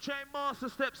Chain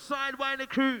Mastersteps, Sidewinder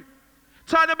crew.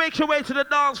 Time to make your way to the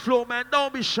dance floor, man.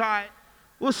 Don't be shy.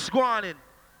 We're squanning.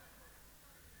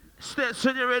 Steps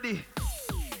when you're ready.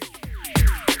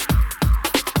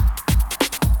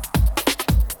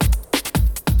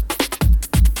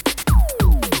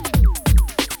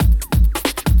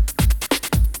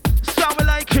 Sound we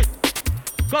like it.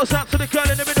 Goes out to the girl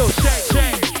in the middle. Shake,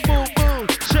 shake. Boom, boom.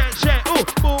 Shake, shake. Ooh,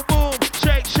 boom, boom.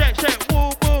 Shake, shake, shake.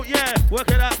 Boom, boom. Yeah.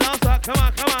 Work it out, dance out. Come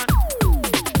on, come on.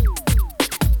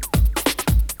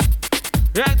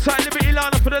 Hang tight, Liberty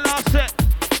Lana for the last set.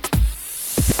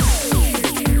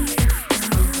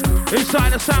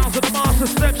 Inside the sounds of the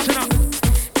Mastersteps, you know.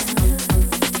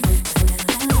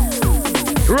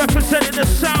 Representing the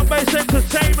sound-based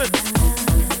entertainment.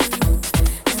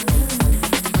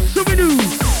 So we do.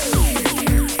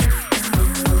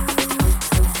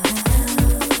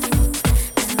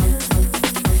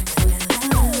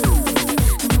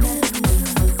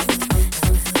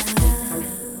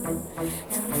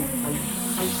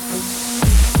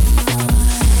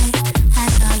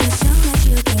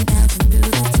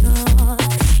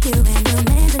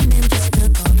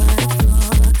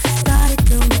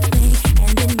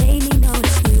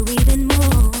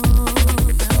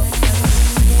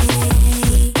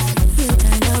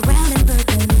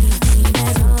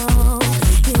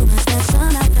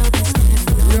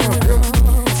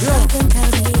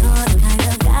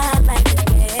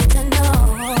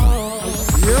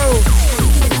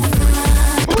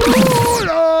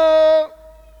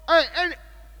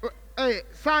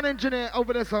 Engineer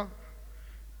over there, sir.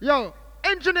 Yo,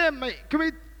 engineer, mate, can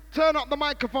we turn up the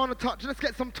microphone a touch? Let's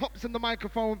get some tops in the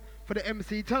microphone for the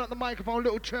MC. Turn up the microphone,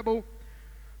 little treble,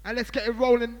 and let's get it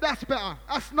rolling. That's better.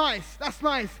 That's nice. That's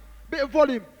nice. Bit of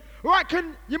volume. Right,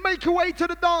 can you make your way to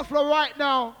the dance floor right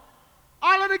now?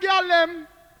 All of the girl them,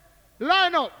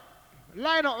 line up.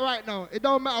 Line up right now. It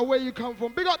don't matter where you come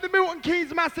from. Big up the Milton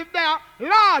Keynes massive there.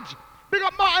 Large. Big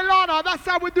up Martin Lana. That's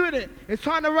how we're doing it. It's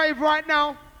time to rave right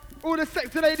now. All the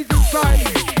sexy ladies inside.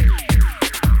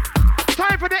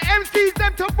 Time for the MCs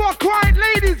them to rock right,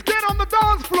 ladies. Get on the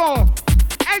dance floor.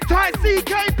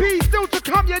 Anti-CKP still to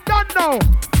come, you done know.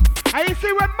 And you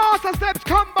see when Mastersteps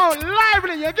come out,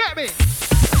 lively, you get me?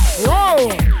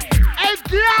 Whoa. Hey,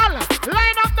 girl,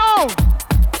 line up now.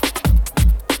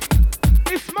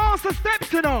 It's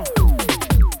Mastersteps, you know.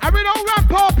 And we don't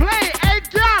ramp or play. Hey,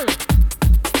 girl.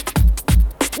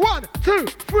 1, 2,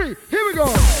 3, here we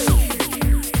go.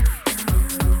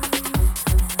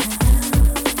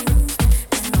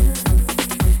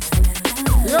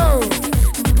 Yo!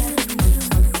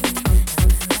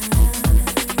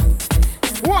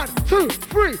 1, 2,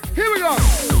 3, here we go!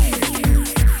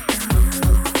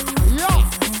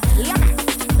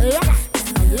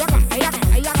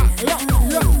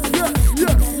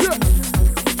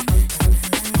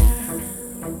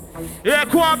 Yeah,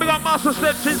 come on, big up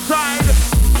Mastersteps inside.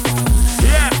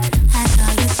 Yeah.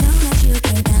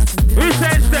 We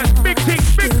say steps, big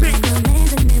things, big things.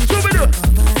 So we do.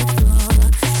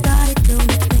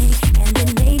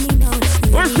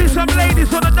 We'll see some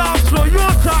ladies on the dance floor,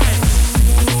 your time.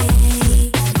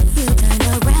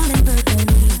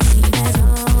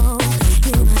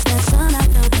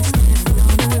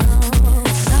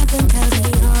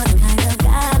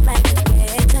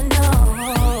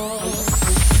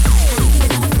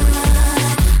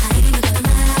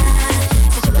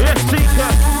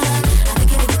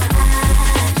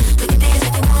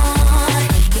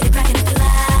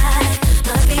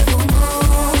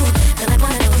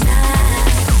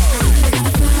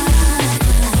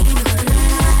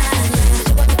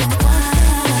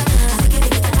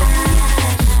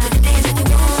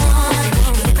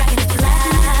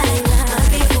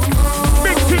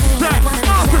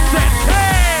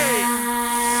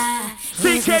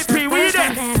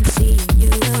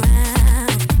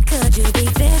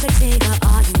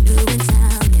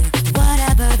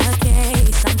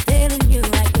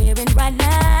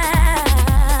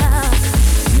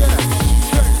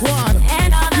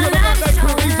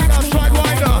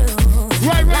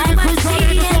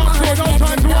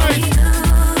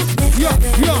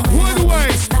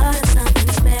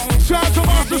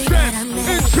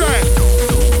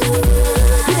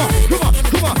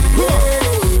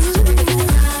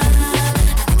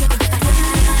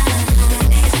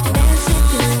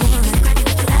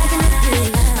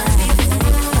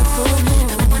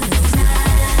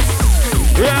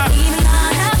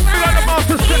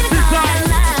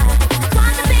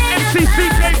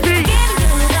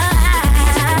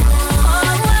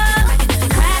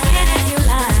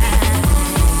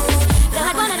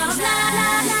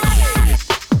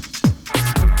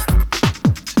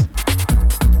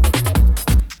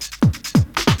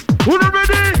 Who not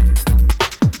ready?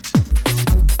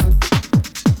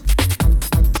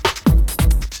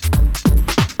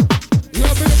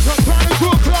 Yeah, big up party to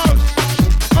a close.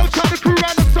 Outside the crew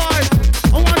round the side.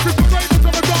 I want you to ravers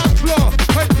on the dance floor.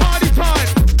 Hey, party time.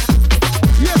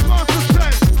 Yes,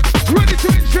 Mastersteps. Ready to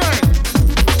enjoy.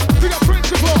 Big up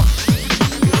principal.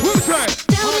 Who's that?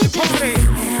 Party.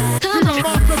 Big up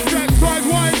Mastersteps.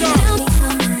 Sidewinder.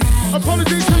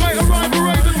 Apologies to late arrival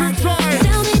ravers inside.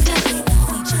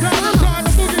 Down the side, the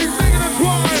boogie's singing and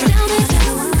twine.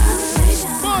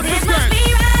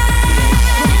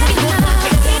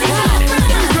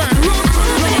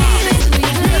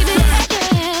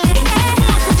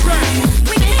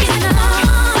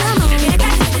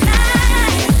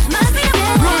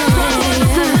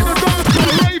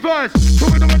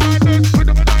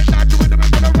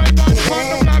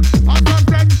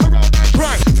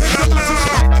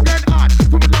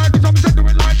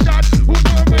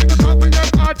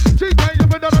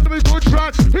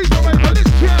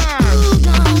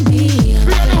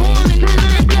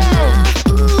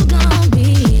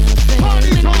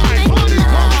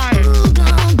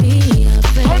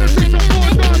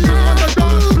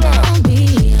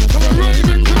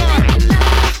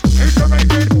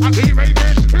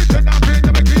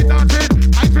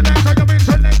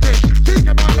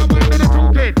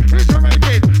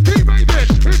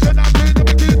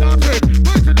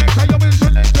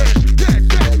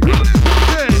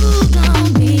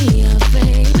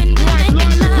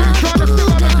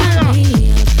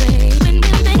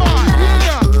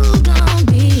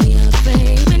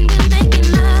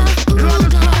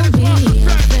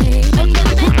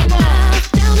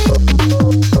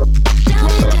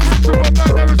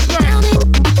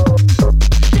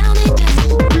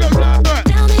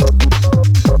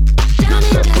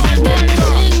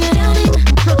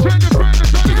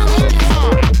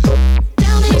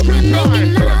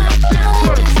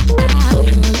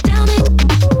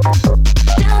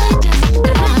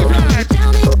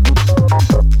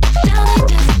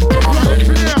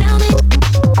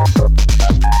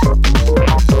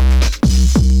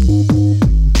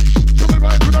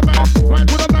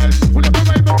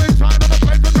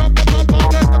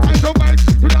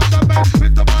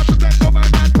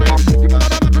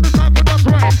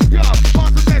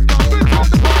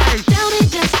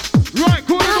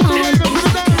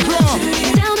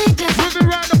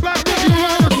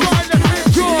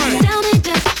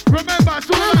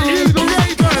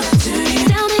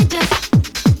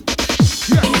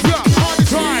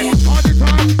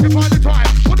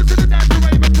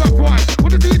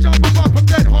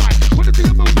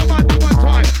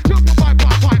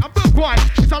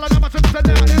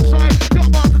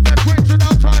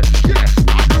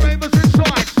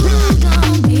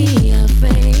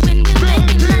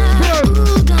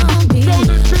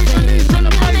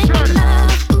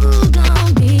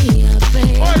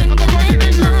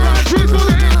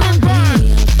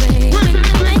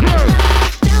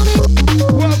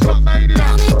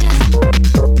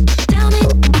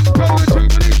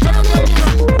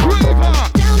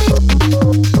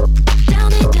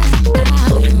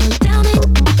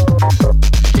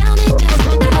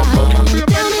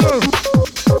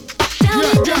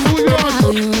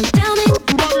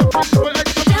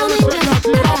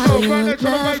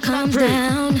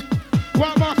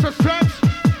 Mastersteps.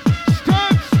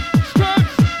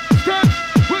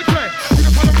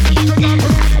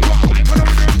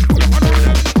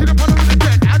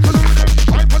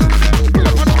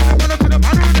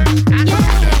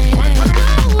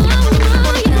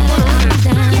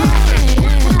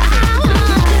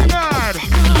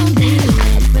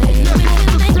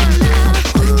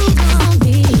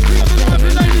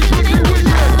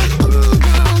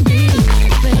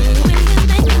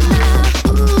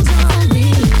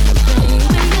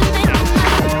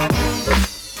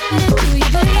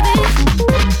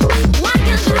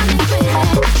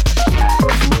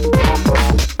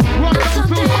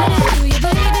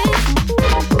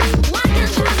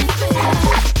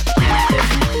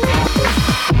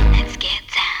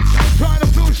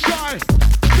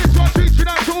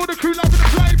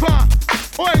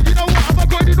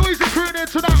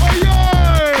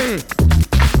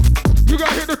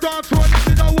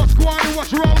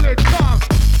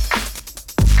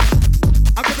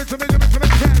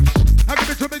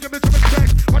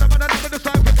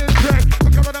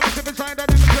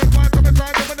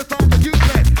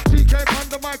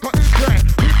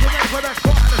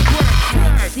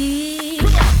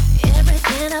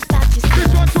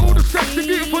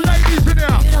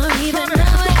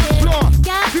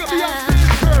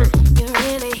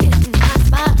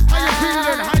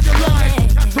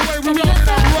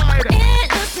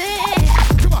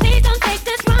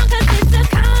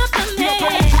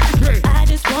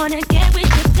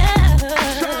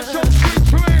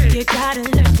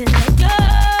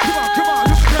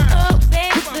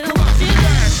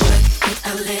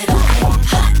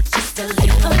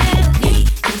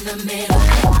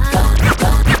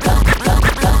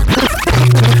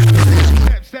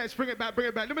 Steps, bring it back, bring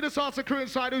it back. Let me just ask the crew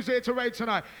inside who's here to raid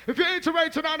tonight. If you're here to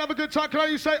raid tonight and have a good time,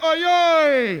 can you say, oi,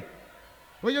 oi?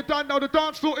 When you're done now, the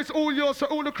dance floor is all yours, so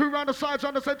all the crew round the sides,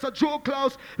 round the centre, draw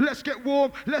close, let's get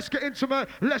warm, let's get intimate,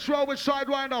 let's roll with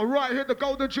Sidewinder right here, the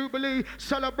Golden Jubilee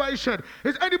celebration.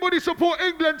 Is anybody support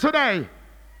England today?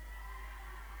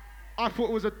 I thought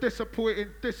it was a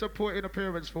disappointing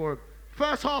appearance for him.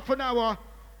 First half an hour,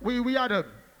 we had him.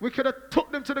 We could have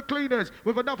took them to the cleaners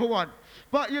with another one.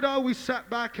 But, you know, we sat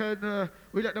back and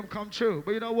we let them come true.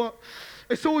 But you know what?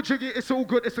 It's all jiggy, it's all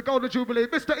good. It's the Golden Jubilee.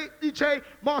 Mr. EJ,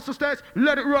 Mastersteps,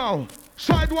 let it roll.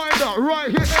 Sidewinder,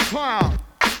 right here, Empire.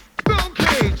 Film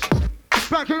Cage.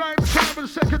 Back here, time for the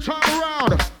second time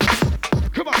around.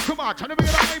 Come on, turn the big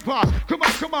paper. Come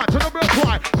on, turn the real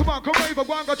quiet. Come on, come raver,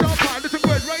 go and go jump high. Listen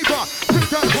good, raver, sit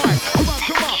down quiet. Come on,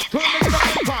 turn the big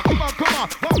paper. Come on, go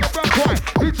and go quiet.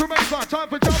 Need to raver, time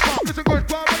for jump up. Listen good,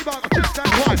 go and raver, sit down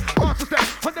quiet.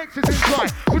 Mastersteps, her next is inside.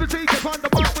 With the teacher on the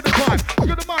mic with the vibe.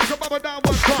 Get the mic up and down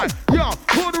one side. Yo,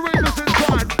 pull the ravers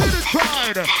inside. Let it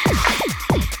ride.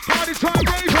 Party time,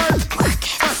 ravers.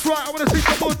 That's right, I want to see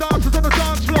some more dancers on the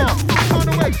dance floor. On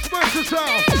the way, express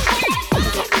yourself.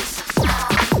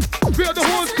 Feel the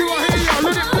horse crew, I hear ya,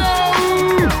 let it blow!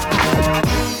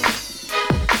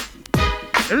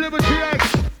 Liberty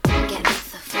X,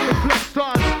 the Flip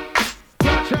Stars,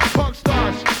 Black and Punk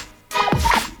Stars.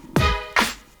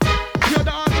 Feel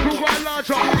the arts crew right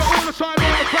larger, we got all the side of the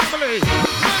family.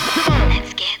 Maximum!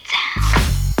 Let's get down.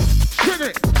 Sing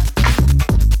it!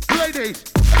 Ladies,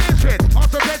 attention!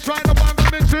 Also get trying to find the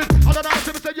mention. I don't know if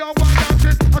it's a young one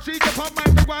dancing. I see you pop my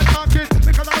big one talking.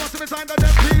 Because I want to be signed on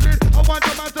them feeling. I want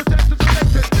to master steps to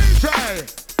select it. DJ!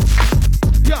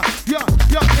 Yeah, if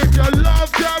you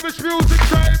love Jarvis music,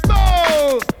 say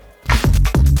no!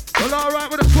 Well, alright,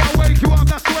 with a squad, wake you up,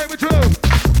 that's the way we do.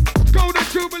 Golden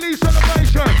Jubilee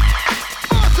celebration.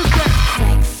 Mastersteps.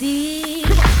 Sexy.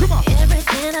 Come on.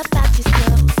 Everything about you so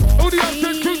sexy. All the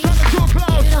options, crew trying to draw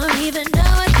close. You don't even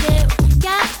know what you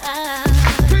got.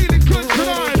 Feeling good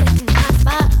tonight. In my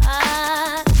spot. Oh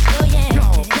yeah. Yo,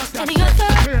 got that And you're so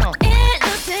feel.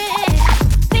 innocent.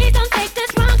 Please don't take this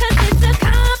wrong, 'cause it's a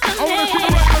compliment. I wanna see the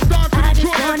record dancing, I just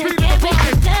Troy, wanna feeling get the with vibe.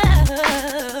 your love.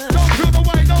 Don't feel the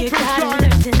way, don't You feel gotta shy. learn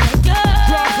to let go.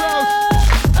 Draw close.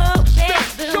 Oh, Step,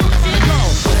 baby. show them how to go.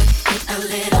 It's a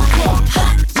little hot.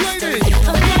 Ladies, Lady.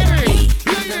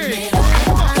 ladies,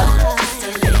 come on. Just a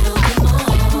little bit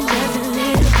more. Just a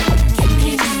little. Give me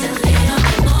just a little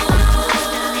bit more.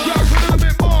 Just a little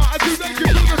bit more as you make it to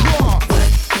the floor.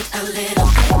 It's a little bit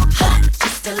hot.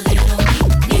 Just a little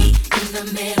me in the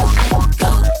middle.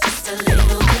 Go just a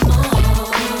little bit more.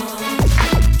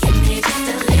 Give me just a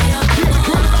little bit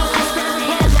more.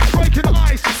 Breaking the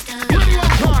ice. Really on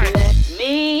time. Let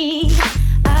me.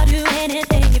 I'll do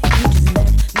anything if you just let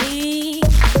me.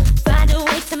 Find a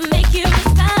way to make you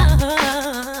respond. I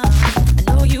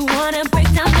know you wanna break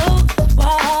down those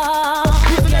walls.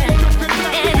 Yeah. And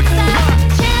it's not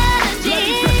challenging.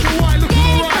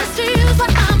 Getting close to you's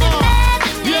what I'm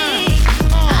imagining.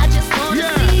 I just wanna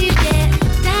see you get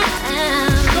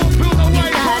down. Don't feel the way. You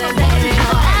gotta let it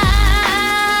all out.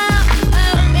 Oh,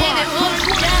 baby, won't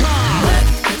you just work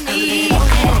with me?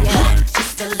 Yeah.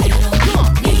 Just a little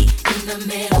me in the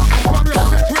middle. From your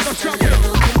set with the champion.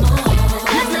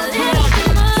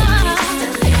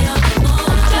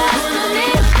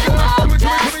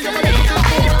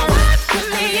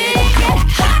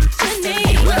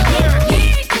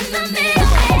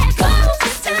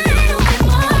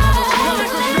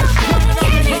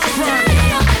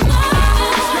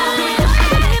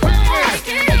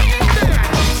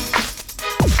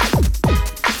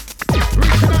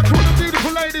 Reaching out to all the beautiful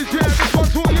ladies, yeah, this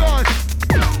one's all yours.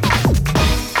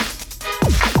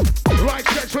 Right,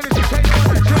 get ready to take you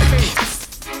on that journey.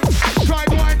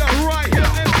 Sidewinder, right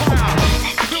here, Empire.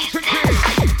 Milton Keynes.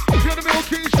 You're the Milton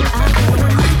Keynes.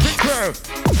 Milton Crew. Up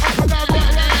and down,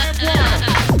 right, M1.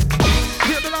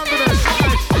 Hit the Londoners,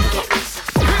 nice.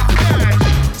 Hit the dance.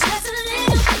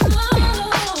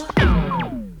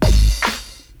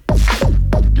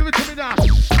 Give it to me now.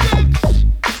 Steps.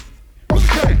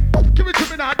 Okay, give it to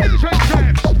me now. DJ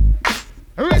Steps.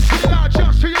 Reaching it out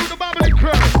just to you, the bubbling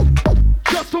crew.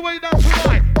 Just the way down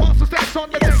tonight. Mastersteps on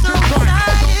the next side. On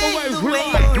the way,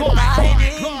 right. Do it like that.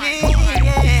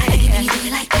 Do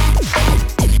it like that.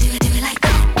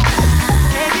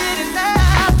 Can't get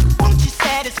enough. Won't you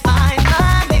satisfy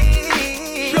my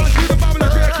needs? Just to the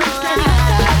bubbling crew. Keep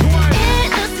going.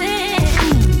 Innocent.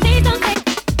 Please don't take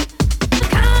the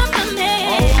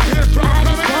compliment. Here's I right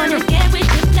just wanna coming in. get with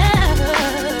your love.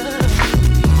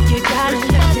 You gotta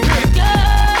let it go.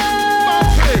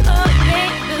 Bumpy.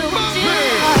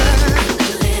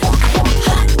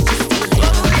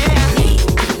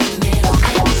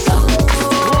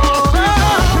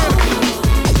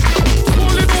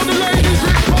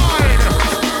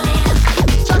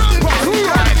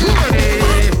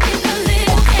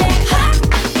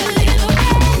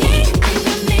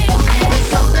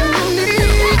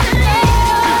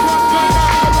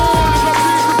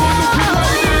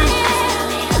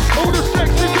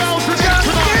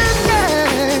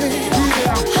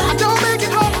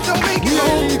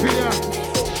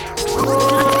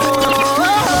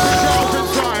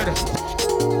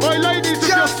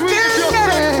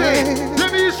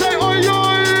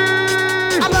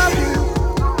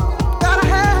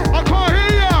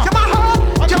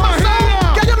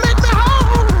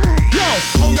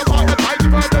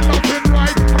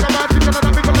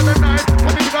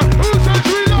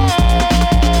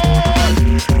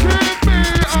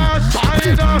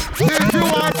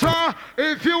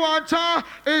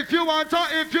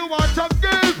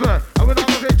 give. And we're not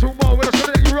gonna say too more. We're just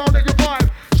gonna let you round, let you vibe.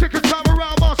 Shake your time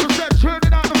around, Mastersteps,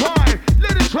 turning out the vibe.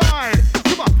 Let it try.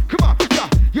 Come on,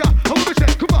 yeah. I want to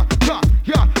say, come on,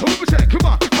 yeah. I want to say, come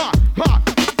on,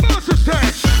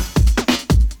 Mastersteps.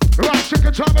 Right, shake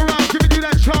your time around, giving you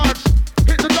that chance.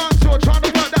 Hit the dance floor, trying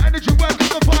to work that energy, working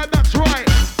the vibe. That's right.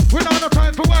 We're not enough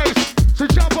time for waste. So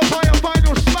jump up high and find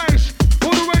your space.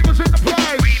 All the ravers in the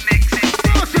place.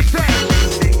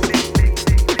 Mastersteps.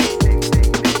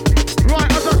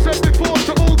 Right, as I said before,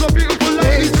 to all the beautiful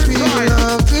ladies inside.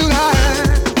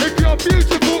 If you're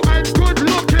beautiful and good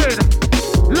looking,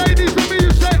 ladies, let me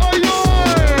you say, oh yo!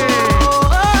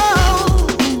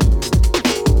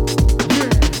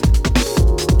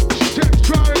 Steps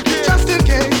try again. Just in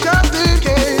case.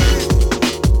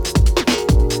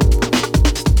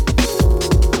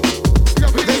 Yeah,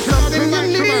 but There's it's not something to you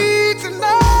maximum. need to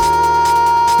know.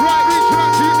 Right, reaching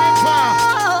out to your empire.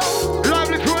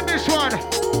 Lively crew on this one.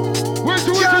 Where's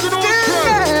the whistle Just to the in North crew?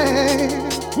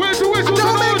 case. Where's the whistle to the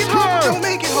Don't make North it home. crew? Don't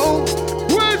make it home.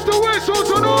 Where's the whistle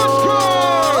to the North crew?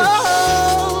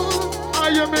 Oh,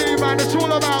 Are you me, man? It's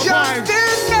all about just vibes. in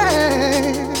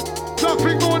case.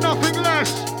 Nothing more, nothing less.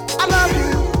 I love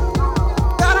you.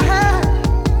 Gotta have.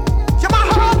 You're my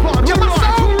Jump on, home. You're my all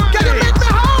right, soul. all right. Can you make me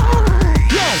whole?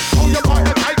 Yo, hold your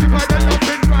partner tight, you find that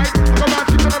loving right. Come on,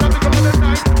 she's gonna love you all the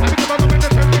night. I think about them in the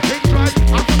family king side.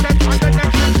 After that, on the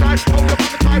next side. Hold your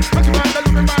partner tight, cause you find that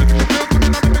loving right. You feel good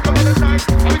enough to make all the night.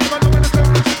 I think about them in the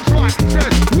family king side.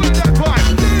 Says, with that vibe,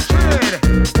 listen.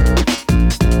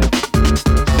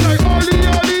 Say, oli,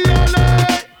 oli, oli.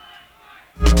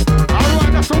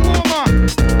 Alright, that's a warmer.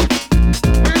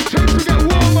 We intend to get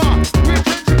warmer. We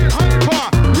intend to get hyper.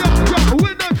 Yeah,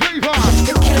 with that flavor.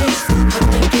 The case, but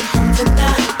make it home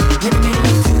tonight. Let me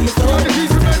to your phone. Right,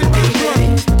 he's a man in this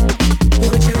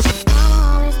one. Would you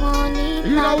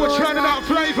You know we're turning out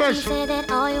flavors. We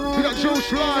got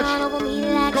Juice Lodge,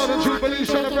 Golden Jubilee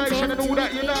celebration and all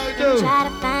that, you know I do. try to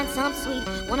find some sweet.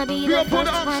 Wanna be We up on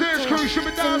the upstairs crew, should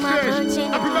be downstairs.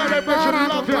 Happy birthday, Bridget,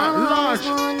 love ya, Lodge.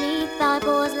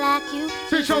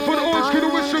 Say something for the orange crew, the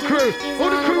whistle crew. All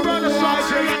the crew round the sides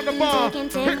here, around the bar.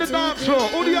 Hit the dance floor.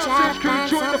 All the upstairs crew,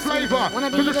 enjoy the flavour.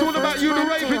 Because it's all about you, the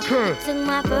raving crew.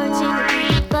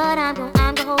 But I'm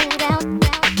gonna hold out.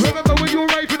 Remember when you're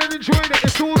raving and enjoying it,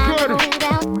 it's all good.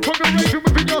 From the raving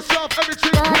within yourself,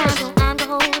 everything crisp. I'm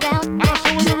gonna hold out. And that's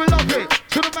how we really love it.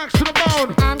 To the max, to the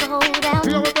bone. I'm gonna hold out.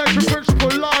 We are a veteran principal,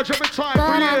 large every time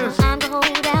for years. I'm gonna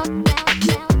hold out.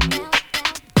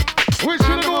 Which to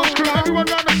the North crew, everyone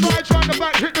round the sides, round the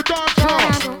back, hit the dance floor.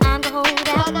 I'm gonna hold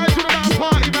Now, out. man, it's all about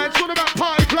party, man. It's all about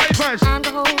party flavors. I'm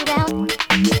gonna hold out.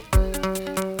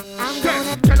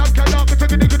 Step, get up, it's a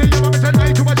nigga to you, I'm a ten,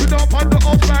 hey, too much you don't find the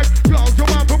off back. Yo, you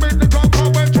want from in the drum,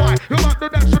 come and try. You want the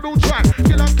national track.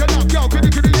 Get up, yo,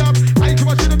 giddy up. Hey, too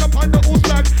much you don't find the off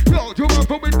back. Yo, you want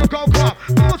from in the go club.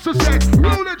 Also said,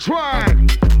 roll the track.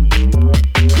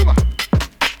 Come on.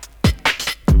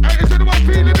 Hey, is anyone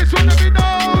feeling this one? Let me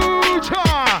know.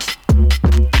 Cha.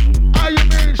 Are you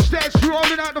mean, Steps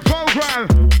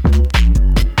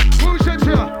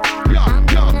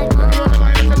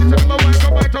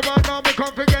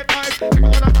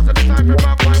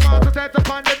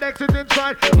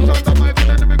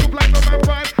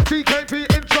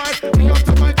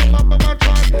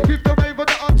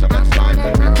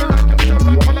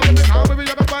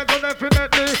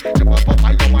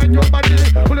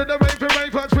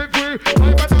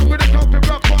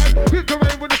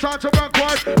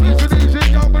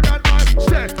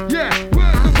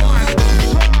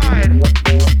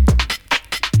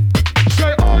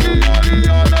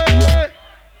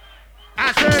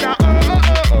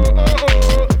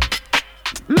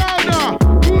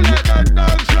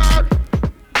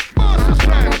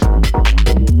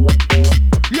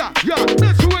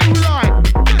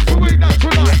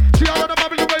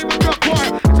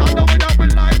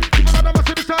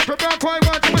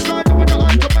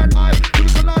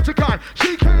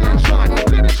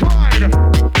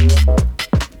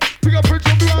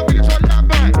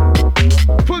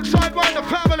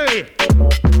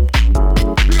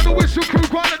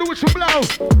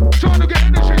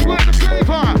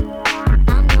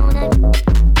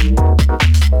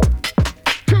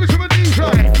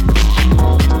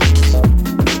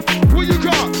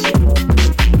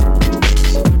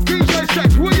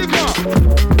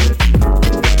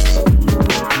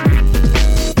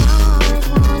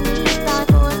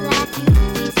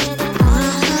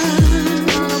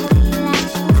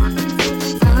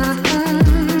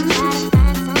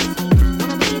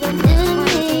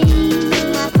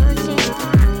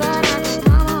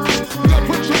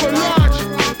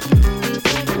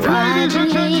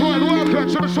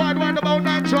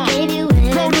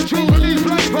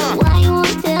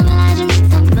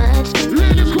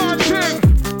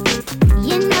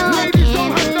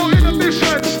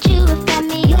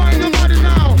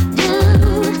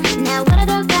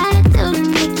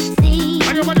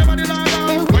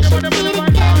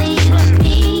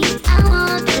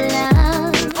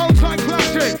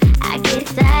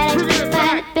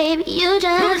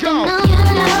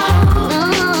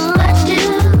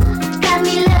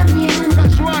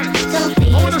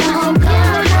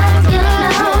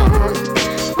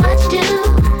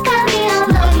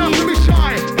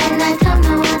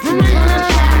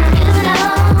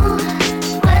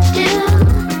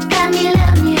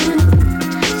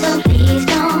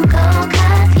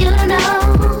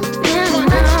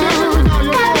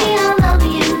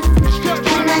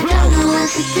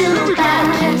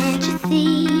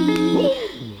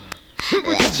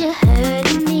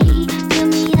hurting me. Fill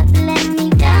me up, let me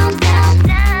down, down,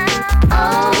 down.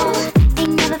 Oh,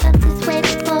 ain't never felt this way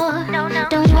before. No, no.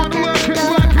 Don't walk out the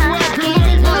door, I can't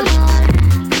ignore.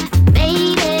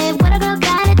 Baby, what a girl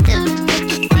gotta do to make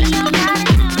you see?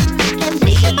 And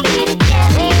we could be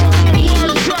together.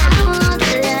 I want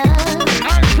the love.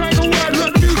 I'm trying to work,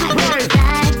 let the music play.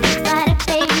 But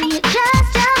baby, you just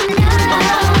don't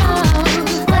know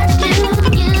what you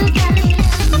gotta do.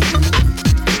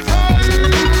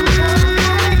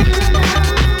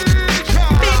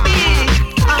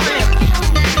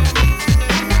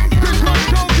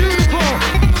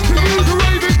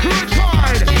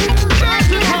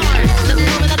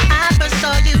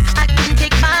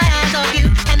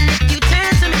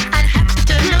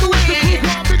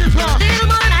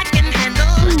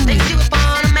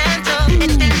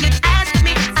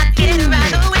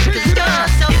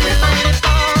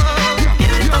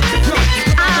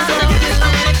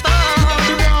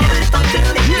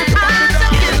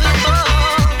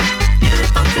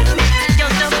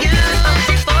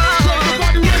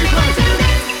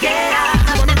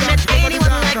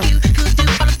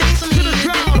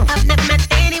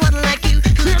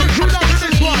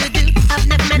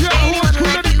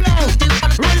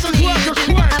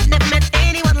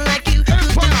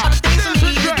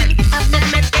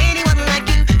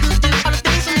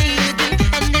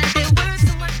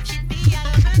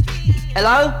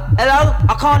 Hello? Hello?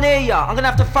 I can't hear ya. I'm gonna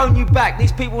have to phone you back.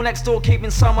 These people next door keeping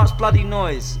so much bloody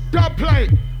noise. Dub play.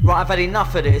 Right, I've had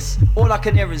enough of this. All I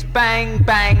can hear is bang,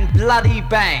 bang, bloody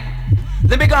bang.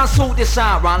 Let me go and sort this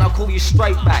out, right? And I'll call you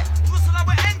straight back.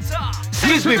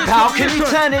 Excuse me, pal, can you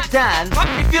turn it down?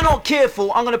 If you're not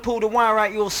careful, I'm gonna pull the wire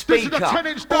out your speaker.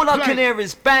 All I can hear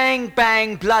is bang,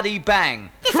 bang, bloody bang.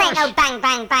 This ain't no bang,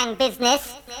 bang, bang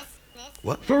business.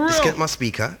 What? For real? Just get my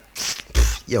speaker.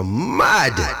 You're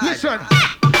mad. Listen.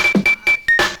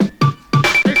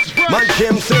 It's fresh. Man,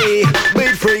 MC,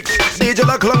 beat freaks, DJ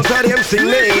lock alongside MC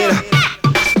Lean.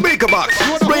 Speaker box,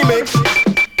 You want a remix, horn?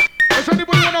 Does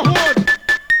anybody want a horn?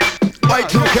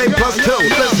 Y2K plus 2.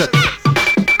 Listen.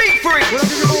 Big freaks! Well, I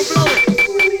think you're gonna blow it.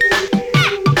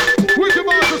 With your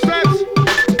Mastersteps.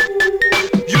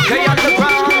 UK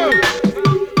underground,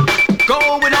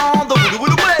 going all the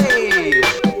way.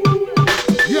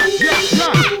 Yeah, yeah,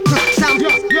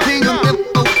 yeah.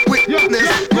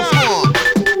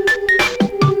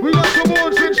 We got some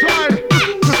horns inside.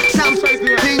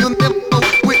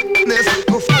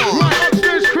 Right,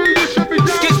 upstairs crew, you should be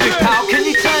downstairs. Excuse me, pal, can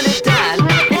you turn it down?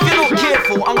 If you're not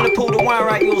careful, I'm gonna pull the wire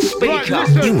out your speaker. Right,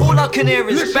 listen. All I can hear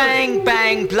is Listen. bang,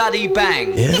 bang, bloody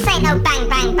bang. This ain't no bang,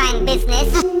 bang, bang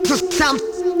business.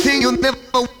 Something you never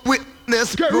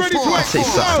witnessed Get ready before. to Say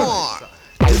explode. so.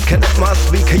 Disconnect my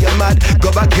speaker, you're mad.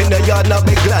 Go back in the yard, now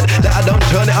be glad that I don't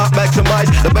turn it up, maximize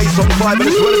the bass on 5 and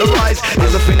it's ready to rise.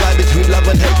 There's a thin line between love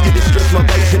and hate. You distress my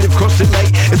bass and you've crossed it,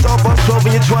 mate. It's all past 12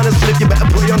 and you're trying to slip. You better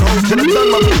put it on hold till I've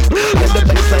done my beat. Let the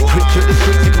bass line creep through the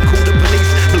streets. You can call the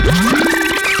police.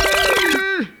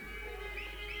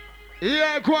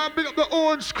 Yeah, go on, big up the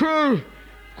orange crew.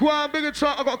 Go on, big it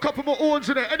up. I got a couple more horns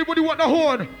in there. Anybody want the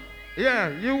horn? Yeah,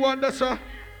 you want that, sir?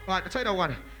 Right, take that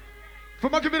one.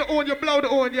 From I give you the horn, you blow the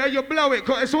horn, yeah? You blow it,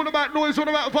 cause it's all about noise, all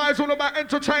about vibes, all about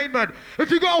entertainment.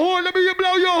 If you got a horn, let me you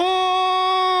blow your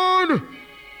horn!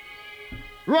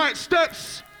 Right,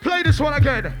 Steps, play this one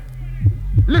again.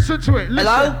 Listen to it,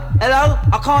 listen. Hello? Hello?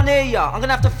 I can't hear ya. I'm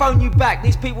gonna have to phone you back.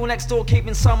 These people next door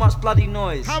keeping so much bloody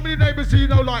noise. How many neighbours do you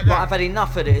know like Right, I've that? had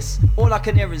enough of this. All I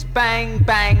can hear is bang,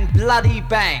 bang, bloody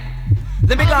bang.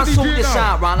 Let me How go and many sort do you this know?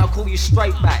 out, right? And I'll call you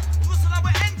straight back.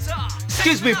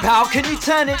 Excuse me, pal, can you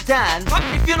turn it down?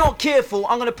 If you're not careful,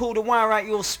 I'm gonna pull the wire out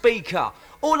your speaker.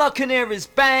 All I can hear is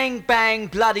bang, bang,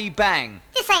 bloody bang.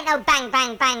 This ain't no bang,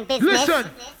 bang, bang business. Listen,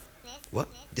 What?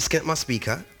 Disconnect my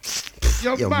speaker.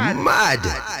 you're You're mad.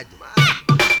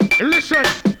 Listen,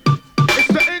 it's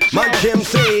the intro. Man,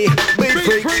 MC, beat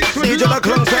freaks, DJ lock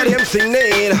alongside MC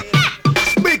Lean.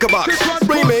 Speaker box, This one's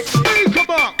remix, called Speaker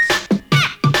Box.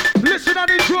 Listen and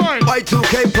enjoy.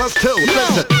 Y2K plus 2.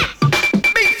 Listen.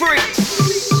 Big freaks!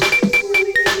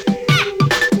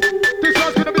 This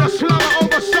one's gonna be a slammer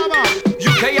over summer.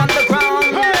 UK underground,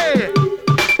 Hey,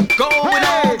 going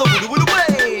all the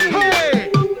way. hey,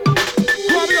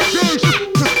 grab your juice.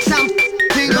 Something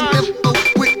you never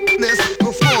witnessed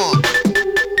before.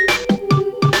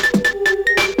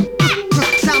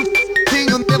 Something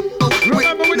you never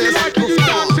Remember when you witnessed like it, you before.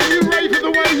 dance it, you rave it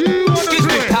the way you wanna Excuse do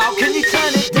me, it. pal, can you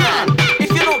turn it down? If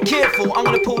you're not careful, I'm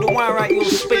gonna pull the wire out your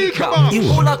speaker. box.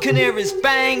 All I can hear is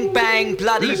bang, bang,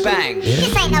 bloody bang.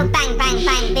 This ain't no bang, bang,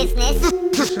 bang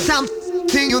business.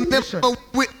 Something you never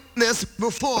witnessed this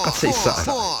before. I say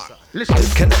something. Listen.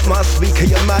 Disconnect my speaker,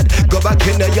 you're mad. Go back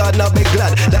in the yard, now be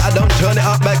glad that I don't turn it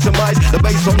up, maximize the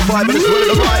bass on 5 and it's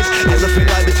ready to rise. There's a thin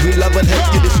line between love and hate.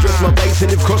 You distress my bass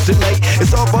and you've crossed it, mate.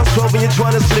 It's all past 12 and you're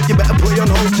trying to slip. You better put it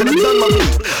on hold till I've done my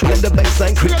beat. Let the bass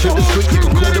line creep through the street. You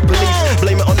can call the police,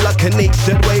 blame it on luck and Nick.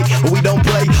 Said wait, we don't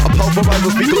play. I pulverize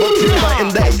the speaker box in night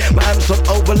and day. My amps on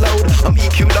overload, I'm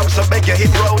EQ'd up, so make your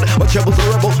hit road. My trebles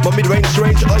are rebel, my mid-range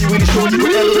strange. Are you really sure you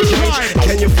can handle the change?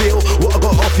 Can you feel what I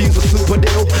got off you is a super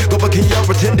deal? Go back in your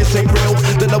pretend this ain't real,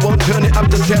 then I won't turn it up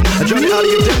to 10. I drown it out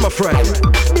of your den, my friend.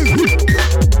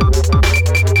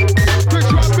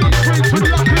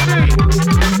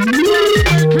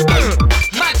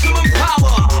 Maximum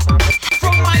power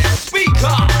from my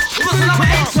speaker. Listen up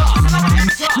and enter.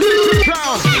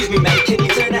 Excuse me, mate, can you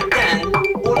turn that down?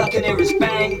 All I can hear is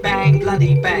bang, bang,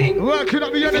 bloody bang. Working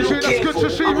up the energy, that's good to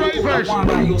see, ravers. All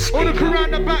the crew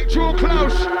around the back, draw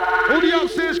close. All the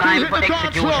upstairs crew hit the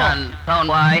dance floor.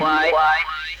 Why?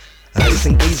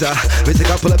 Listen, geezer, there's a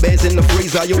couple of beers in the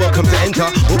freezer. You're welcome to enter.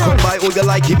 Or come by all you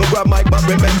like, even grab my butt.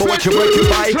 Remember what you're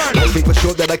working by. One thing for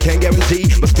sure that I can't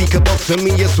guarantee. My speaker box and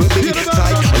me, yes, will be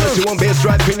tight. Unless you want beer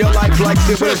stripe in your life, like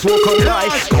Siblings walk on by.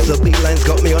 Cause the big lines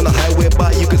got me on the highway,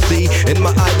 but you can see in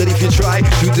my eye that if you try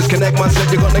to disconnect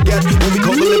myself, you're gonna get what we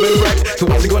call the living wreck. So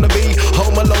what's it gonna be?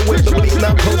 Home alone with the bleak.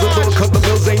 Now close the door, cause the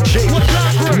bills ain't cheap.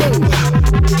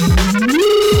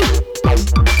 Move.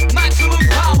 Maximum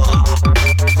power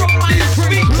from my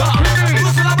speaker.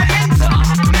 Listen up and enter.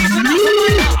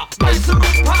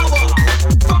 Maximum power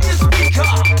from your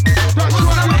speaker. Listen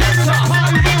up and enter.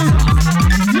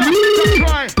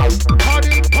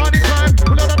 Party time.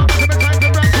 Pull out the time to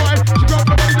rap time. She got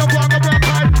the money, don't want to rap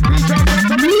time. Reach out to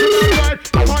the right.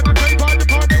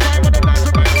 Party time. When the dance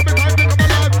will make up time to come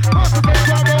alive. Master Steps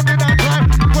are rolling that time.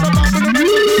 Put them up in the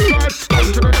middle of the side.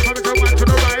 To the left, one to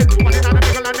the right. One in the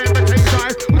middle and then the take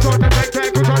side. Who's on the tech,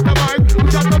 who's on the mic?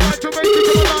 Who's on the mic to make it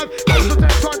come alive? Master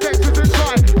Steps on Texas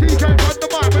inside. DJ on the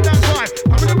mic, but that's fine.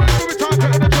 I'm in the way when we talk to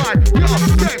the drive. Yo,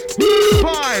 Steps,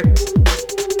 fine.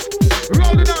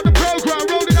 Rolling out the program,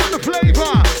 rolling out the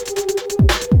flavor.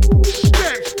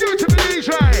 Steps, give it to the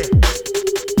DJ.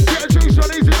 Get a juice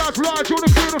on easy, that's large, all the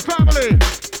crew, the family.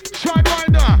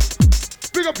 Sidewinder,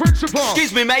 bigger principal.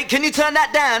 Excuse me, mate, can you turn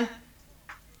that down?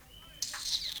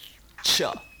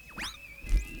 Sure.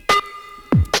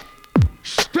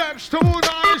 Steps toward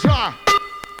the Isa.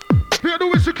 Feel the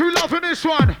whistle crew loving this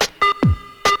one.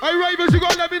 Hey ravers, you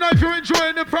gotta let me know if you're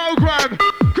enjoying the program.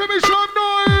 Give me some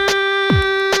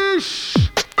noise.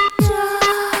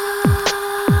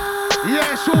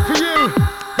 Yes, all for you.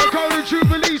 The Golden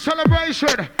Jubilee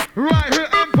celebration. Right here,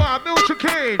 Empire, Milton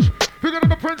Cage. Bigger than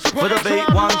the principal. For the beat,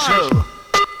 1, 2.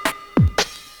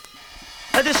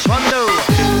 And this one, no.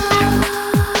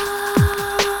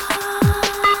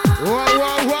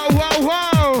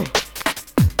 Whoa.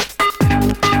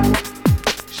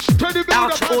 Steady build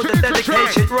Out up, to all the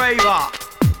dedicated raver.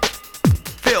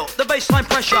 Feel the baseline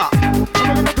pressure. I'm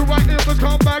gonna do right here, let's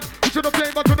come back. To the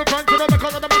flavor, to the front, to the back,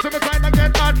 to the massive time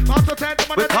again, man. After 10,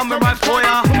 We're coming right for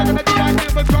ya. I'm gonna do right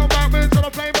here, let's come back. To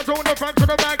the flavor, to the front, to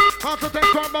the back. After 10,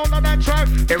 come on that track.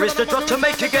 Here is the drop to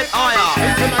make you get higher.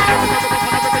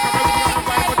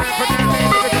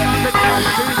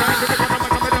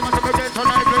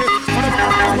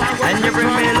 And you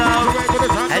bring me love,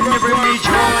 and you bring me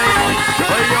joy.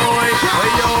 Oi.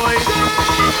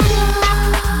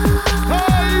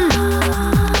 Hey!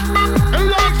 Who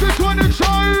likes this one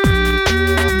inside?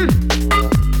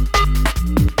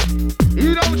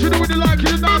 You know what you do when you like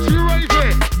it, and that's you raise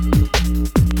it.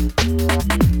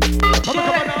 Come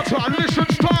on now to our listen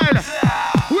style.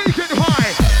 Weekend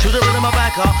high. To the rhythm of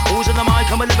backer, who's in the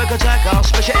mic, I'm a lyric attacker.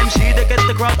 Special MC that gets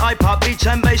the crowd iPod. Beats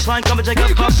and bassline, come and take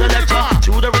a pass selector.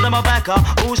 To the rhythm of backer,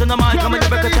 who's in the mic, I'm a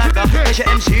lyric attacker. Special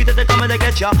MC that they come and they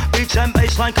get ya. Beats and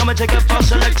bassline, come and take a pass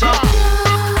selector.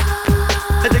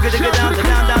 Dig it down,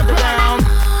 down.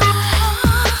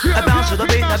 I bounce to the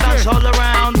beat, I bounce all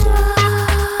around.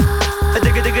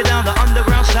 Dig it down, the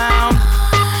underground sound.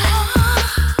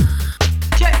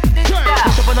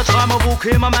 Once upon a time I walk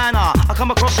in my manner, I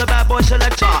come across a bad boy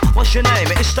selector. What's your name?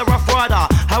 It's the Rough Rider.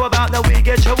 How about that we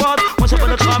get your word? Once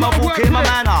upon a time I walk in my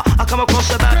manner, I come across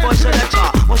a bad boy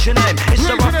selector. What's your name? It's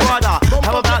the Rough Rider.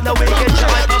 How about that we get your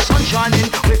hype? Our sun shining,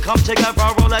 we come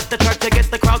together, roll at the track to get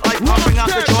the crowd hype. Bring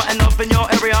out the joy and love in your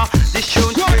area. This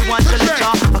tune's rewind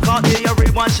selector. I can't hear your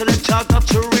rewind selector. Got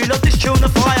to reload this tune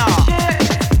of fire.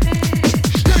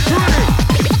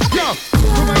 Yo,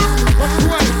 what's the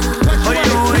way?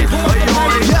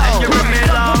 And you bring me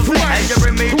love, and you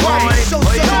bring me joy.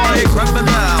 Grab a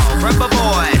girl, grab a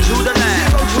boy. To the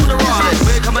left, to the right.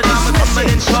 We're coming down, we're coming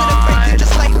inside.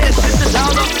 Just like this.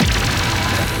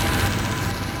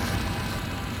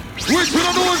 Which one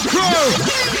of those crew?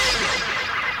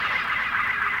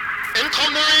 In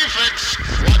come the reflex.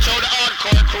 Watch how the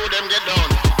hardcore crew them get down.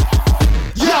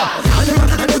 Yeah,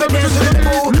 I never danced with a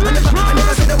rebel. I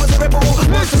never said I was a rebel.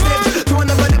 Mastersteps to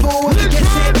another level. Get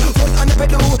set, foot on the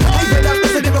pedal. Hype it up,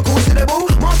 it's a lyrical syllable.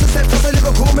 Mastersteps is a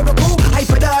lyrical miracle. Hype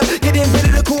it up, get in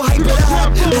political. Hype it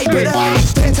up, hype it up.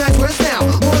 10 times worse now.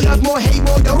 More love, more hate,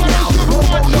 more dough now.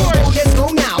 More, let's go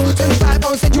now. 25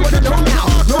 on said you wanna know now.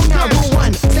 Know now, rule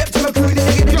one. Step to my crew, then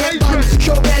they're gonna get fun.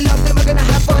 Show their love, then we're gonna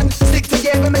have fun. Stick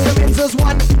together, make amends as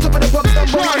one. Top of the box,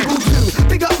 number one, rule two.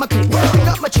 Big up my clique, big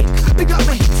up my chick, big up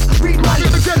my hits. Read my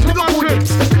lips, Liverpool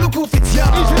lips, Liverpool fits, yo.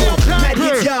 Mad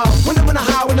hits, yo. When I'm on the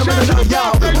high, when I'm on the low,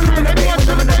 yo. When I'm on the big, when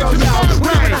I'm on the low, yo.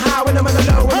 When I'm on the high, when I'm on the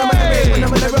low, when I'm on the big, when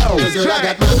I'm on the road. Girl, I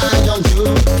got my eye on you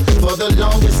for the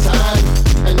longest time,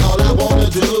 and all I wanna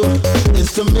do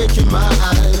is to make you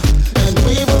mine, and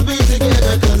we will be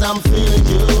together 'cause I'm feeling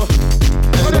you,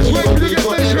 and we will be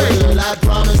forever, girl, I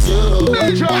promise you.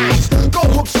 Right, go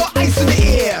hooks or ice in the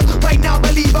air. Right now,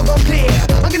 believe I'll go clear.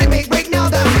 I'm gonna make right now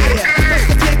that I'm here. That's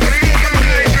the take, I'm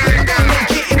here. I gotta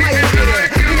make it in my career.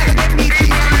 You're not gonna get me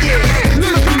till I'm here.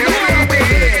 Look at me, I'm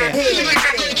here. Hey, I'm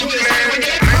gonna take this thing right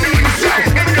here.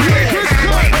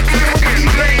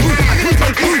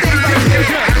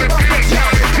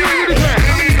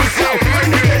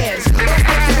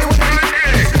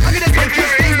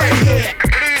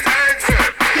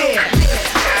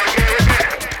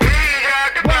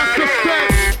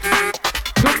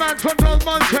 From Del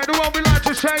Monte, the one we like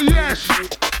to say yes.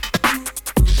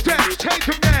 Steps, take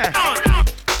them there.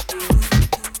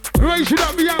 Raising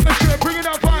up the atmosphere, bringing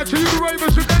up fire to you, the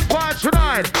ravers who get fire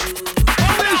tonight.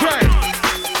 On this way.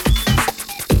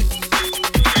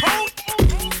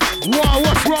 Wow,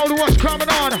 what's rolling, what's coming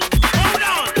on?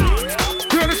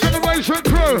 You're the celebration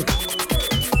crew.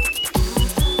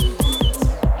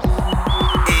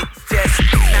 It's just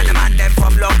not the man them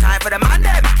from long time for the man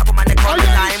them. I put my neck on the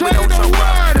line without show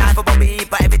work.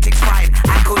 But everything's fine.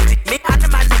 I could me and the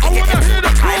man that get into the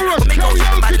time. But me go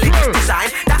shoot my latest design.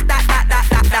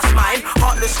 That's mine.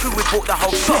 Heartless crew, we bought the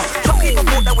whole shop. Some people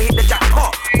thought that we hit the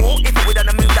jackpot. Or if we done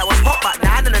a move that was hot, but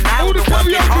now we're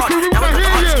working hard. Now we're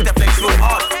the the flex real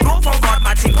hard. Brought from God,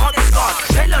 my team can't discard.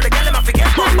 Say hello to get them, I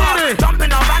forget my bar.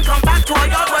 Jumping our van, come back to our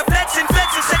yard. We're flexing,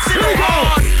 sexy, no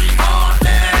hard.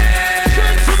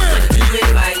 Do it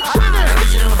right.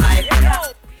 Original hype.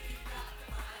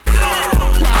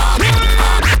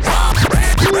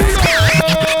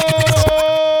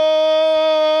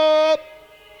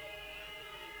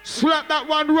 Slap that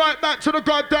one right back to the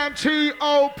goddamn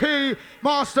T.O.P.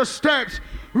 Mastersteps.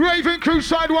 Raving crew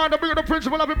Sidewinder, bring the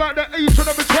principal up about the each and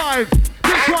every time.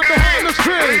 This one, the Heartless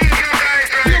crew.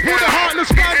 You put the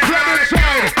Heartless man plan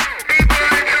inside.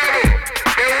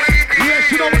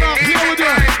 Yes, you know what I'm here with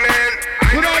you.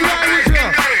 When I lie with you.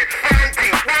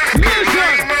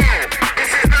 Listen.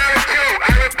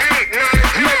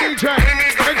 Yeah, DJ.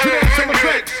 Engineer some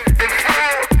effects.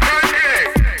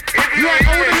 Right, I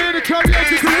want to hear the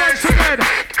karaoke crew once again.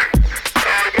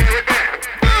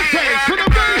 Birthdays to the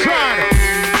baseline.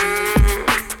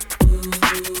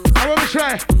 I want to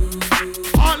say,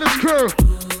 Heartless crew,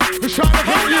 we're trying to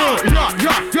find you.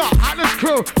 Yeah, Heartless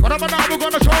crew. What about now we're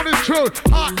going to show this truth.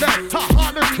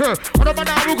 Heartless crew. What about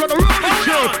now we're going to run this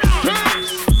truth.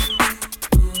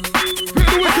 Hit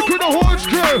the wicked crew, the Horns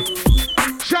crew.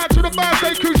 Shout to the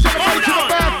birthday crew, celebrating the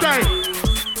birthday.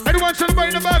 Anyone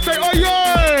celebrating the birthday? Oh,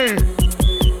 yay!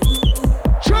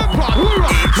 Jump on,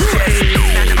 hoorah!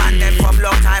 Now the man them from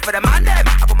long time for the man them.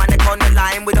 I put my neck on the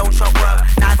line, we don't shop work.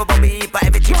 Now for Bobby, but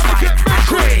everything's fine. I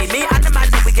agree, me and the man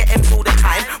that we get him all the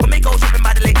time. When we go shopping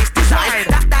by the latest design.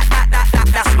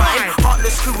 That's mine.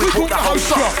 Heartless crew, we bought the whole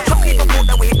shop. Some people thought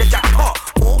that we hit the jackpot.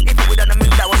 Or if we done a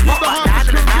move that was hot. But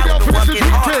now we're working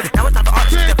hard. Now it's time for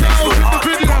artists to flex real hard.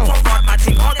 From God, my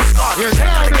team can't discard. Say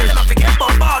now to get them, I forget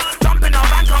bombard. Jumping our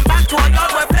van, come back to our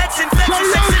yard. We're flexing, sexy,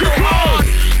 no hard.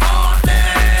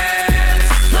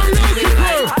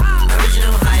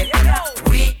 Original hype.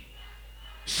 We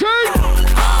Shake!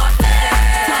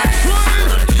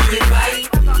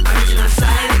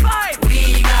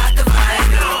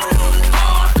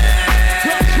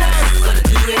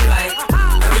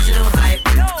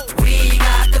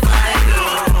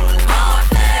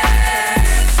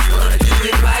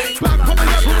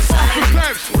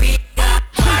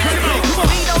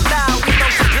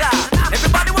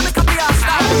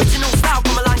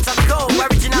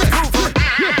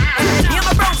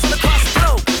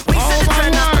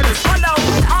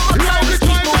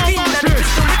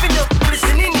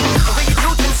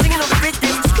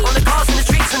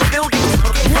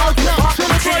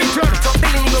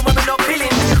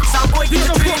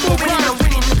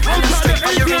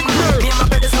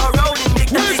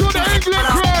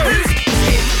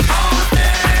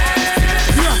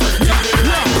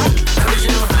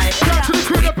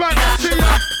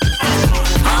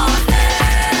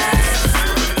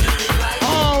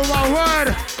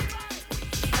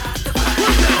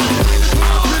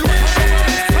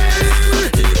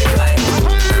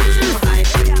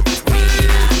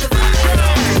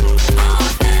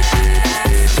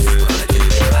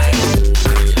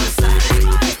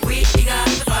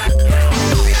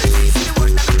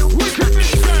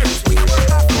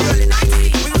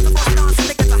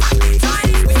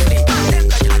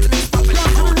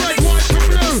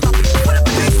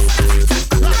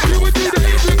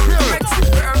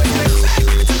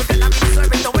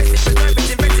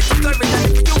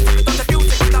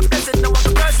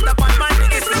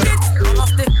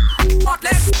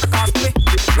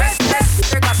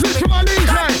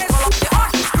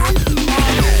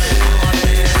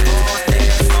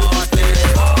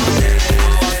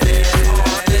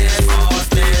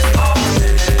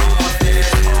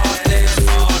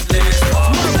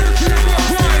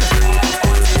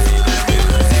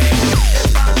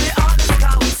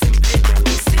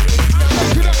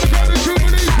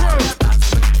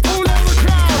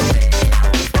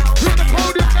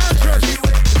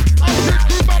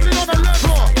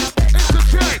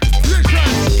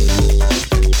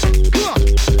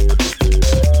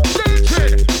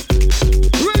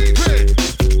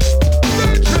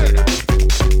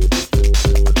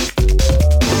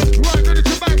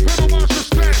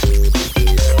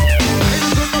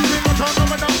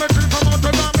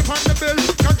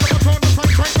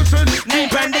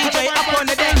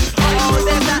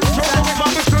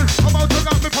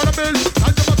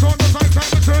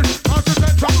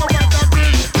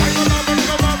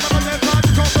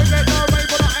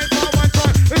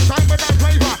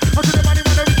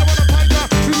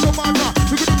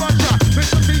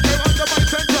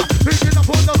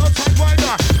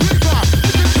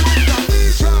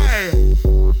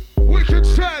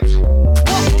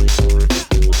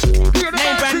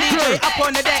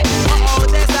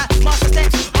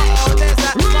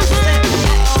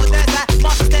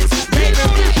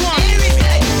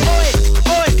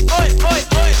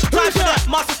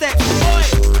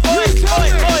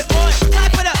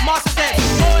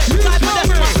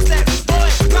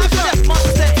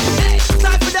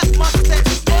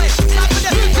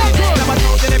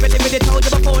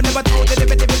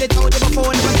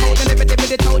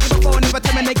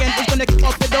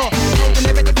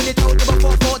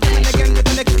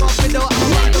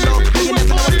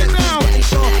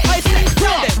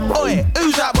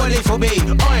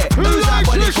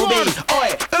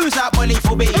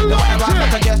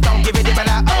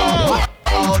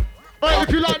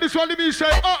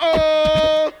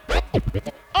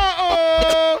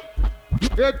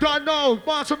 You don't know.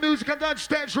 Master music and dance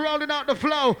steps rolling out the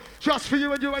flow. Just for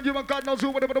you and you and you and God knows who.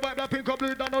 Whatever the white, black, pink or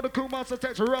blue. Don't know the cool master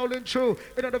steps rolling through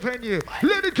into the venue.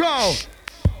 Let it go.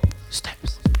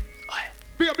 Steps.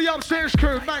 Be up the upstairs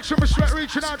crew. Maximum respect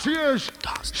reaching out to you.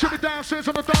 Should be downstairs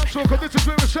on the dance floor because this is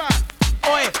where it's at.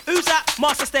 Oi, who's that?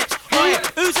 Mastersteps. Oi,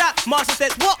 who's that?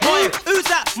 Mastersteps. What? Oi, who's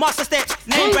that? Mastersteps.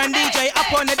 Name brand DJ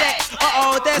up on the deck.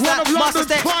 There's that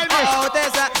Mastersteps.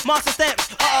 There's that Mastersteps.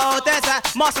 There's that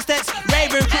Mastersteps.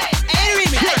 Raven crew. Hey,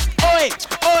 remix. Oi.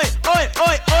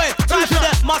 Time for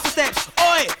the Mastersteps.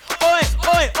 Oi.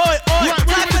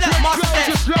 Time for the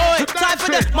Mastersteps. Oi. Time for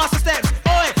the Mastersteps.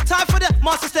 Oi. Time for the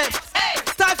Mastersteps.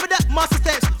 Time for the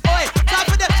Mastersteps. Oi. Time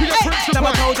for the.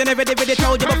 Never told you, never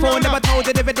told you before. Never told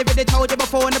you, never told you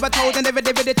before. Never told you, never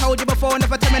told you before.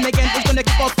 Never tell me again, who's gonna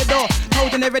kick off the door?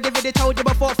 Told you, never told you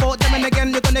before. Thought tell me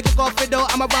again, you're gonna kick off the door.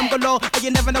 I'm a rumble, but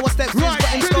you never know what steps is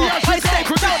got in store. I step,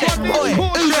 oi,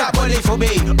 who's that bully for me?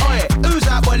 Oi, who's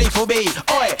that bully for me?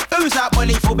 Oi, who's that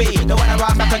bully for me? The one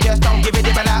around back and just don't give it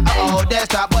a like. There's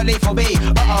that bully for me.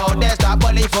 There's that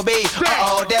bully for me.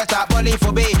 There's that bully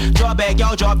for me. Draw bag,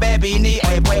 yo, draw baby knee.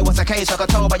 Hey boy, what's the case? I can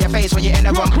tell by your face when you're in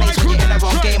the wrong place, when you're in the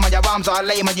wrong game, and your arms are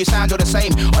lame and you sound all the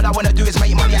same. All I wanna do is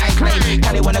make money and claim.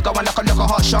 Cali wanna go and look a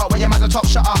hot shot where your man's a top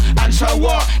shotter. And so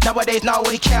what? Nowadays,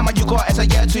 nobody care man you got. It's a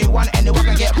year 2-1, anyone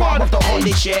can get part of the whole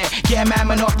this year. Yeah,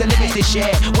 man off the limits this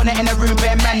year. When it in the room,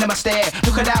 bare man never stare.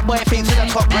 Look at that boy, thinks to the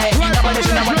top rare. Nowadays,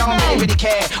 you know I don't really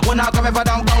care. When I go if I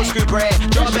don't go screw bread.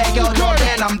 Draw bag, girl, draw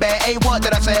bare number. Hey, what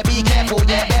did I say? Be careful,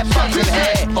 yeah, bare fucks in the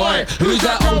hair. Oi, who's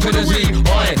that O to the Z?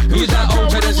 Oi, who's that O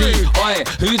to the Z? Oi,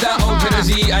 who's that O to the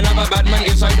Z? Another bad man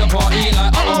inside the party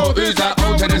like, who's that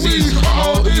O to the Z?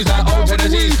 Who's that O to the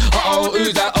Z?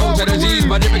 Who's that O to the Z?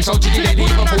 My lyrics so cheeky, they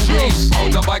need a full breeze.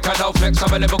 Hold the bike, I don't flex,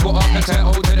 I'm a lyrical architect.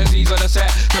 O to the Z's on the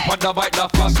set, trip on the bike, the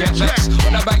plus get flex.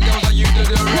 When I bang girls, I use the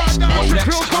Rex. What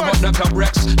next? I'm on the club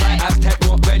Rex. Like Aztec,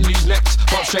 what venues next?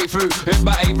 Pop straight through, with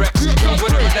my A-Rex. Girls,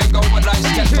 whenever they go, when I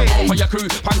sketch the ball for your crew.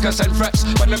 Punkers and frets,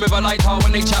 when they with a light hard,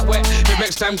 when they chat wet.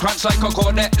 Lyrics them crunch like a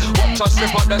cornet. Watch us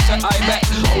strip up the set, I bet.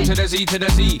 O to the Z to the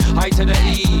Z, I to the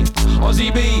E.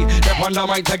 Ozzy B, they're on the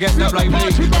mic to get the blame me.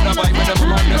 On the mic with them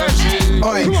around the shit.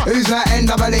 Oi, who's that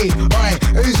NWE? Oi,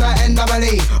 who's that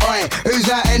NWE? Oi, who's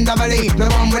that NWE? The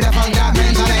one with the funk that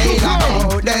mentality.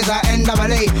 Like, there's that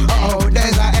NWE.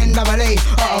 There's that NWE.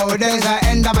 There's that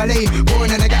NWE.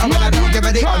 Born in the ghetto, but I don't give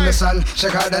a dick. On the sun,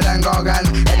 check out the dango gun.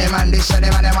 Any man, this any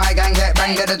man in my gang get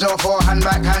banged at the door, forehand,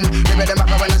 backhand. Live them up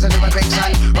when I do a big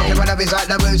son. Rockin' when I be like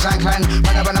the Boots and Clan.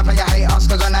 When I run up for your hate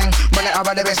Oscars on hang. Run it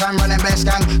over the best and running best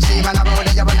gang. See man, I roll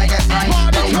it, you wanna get pranked.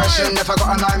 Don't question if I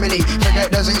got a 9 milli. Forget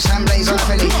the Zeus and Blaze on a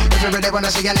Philly. If you really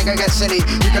wanna see a nigga get silly,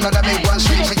 you can know the big one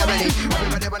straight to your belly.